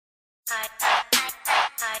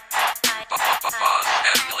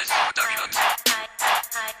Bossangelesproductions.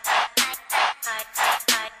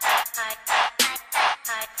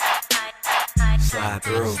 Slide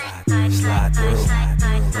through,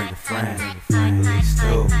 bring a friend, release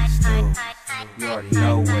two. You already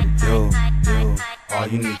know what to do. All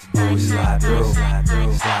you need to do is slide through, bring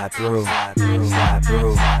a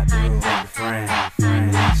friend,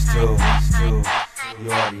 release two.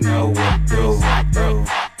 You already know what to do.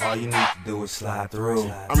 All you need to do is slide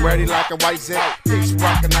through. I'm ready like a white zip, bitch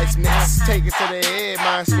rock a nice mix. Take it to the head,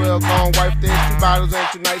 might as well gon' wipe this. 2 bottles and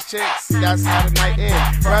 2 nice chicks, that's how the night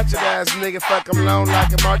ends. Ratchet ass nigga, fuck him alone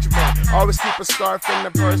like a marching band. Always keep a scarf in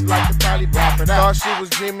the purse like the Taliban. Thought she was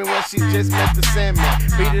dreaming when she just met the Sandman.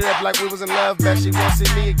 Beat it up like we was in love, bet she won't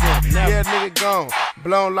see me again. Yeah, nigga gone,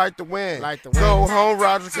 blown like the wind. Go home,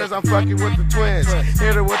 Roger, cause I'm fucking with the twins.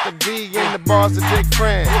 Hit her with the D and the bars, the dick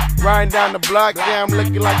friend. Riding down the block, yeah, I'm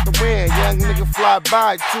looking like the wind. Young nigga fly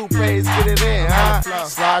by, 2 pays, get it in, huh?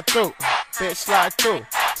 Slide through, bitch slide through.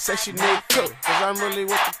 Say she need 2, cause I'm really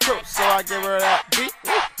with the crew. So I give her that beat,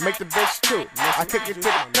 make the bitch 2. I kick it to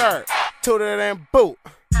the curb, toot it and boot.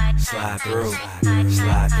 Slide through, bring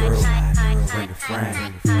a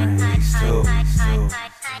friend, release two.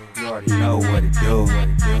 You already know what to do.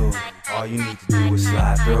 All you need to do is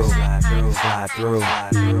slide through, bring a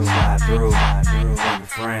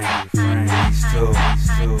friend, release two.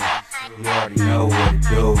 You already know what to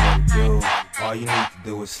do. All you need to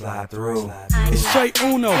do is slide through. It's straight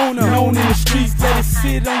uno, known in the streets, let it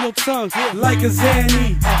sit on your tongue like a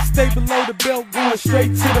Zanny. Stay below the belt, going straight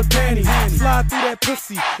to the panties. Slide through that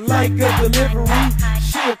pussy like a delivery.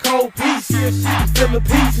 She a cold piece, yeah, she can feel a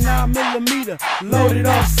piece. 9mm, loaded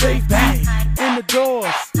off safe, bang, in the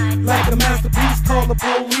doors. Like a masterpiece, call the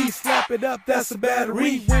police, slap it up, that's a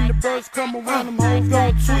battery. When the birds come around, them hoes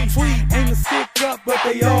gon' tweet. Ain't a stick up, but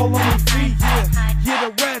they all on their feet, yeah,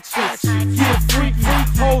 the ratchets, yeah, freak,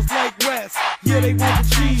 hoes like rats, yeah, they want the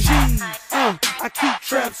cheese. I keep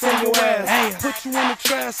traps on your ass, put you in the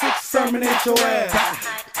trash, exterminate your ass.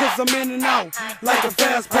 Cause I'm in and out, like a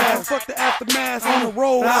fast pass. Fuck the aftermath, on the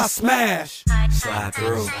road I smash. Slide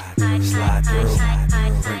through, bring a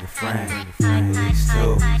friend, release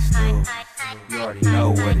two. You already know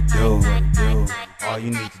what to do. All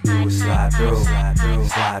you need to do is slide through, bring a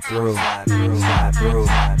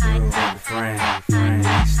friend,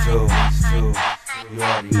 release two. You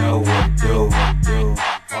already know what to do.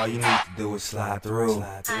 All you need to do is slide through.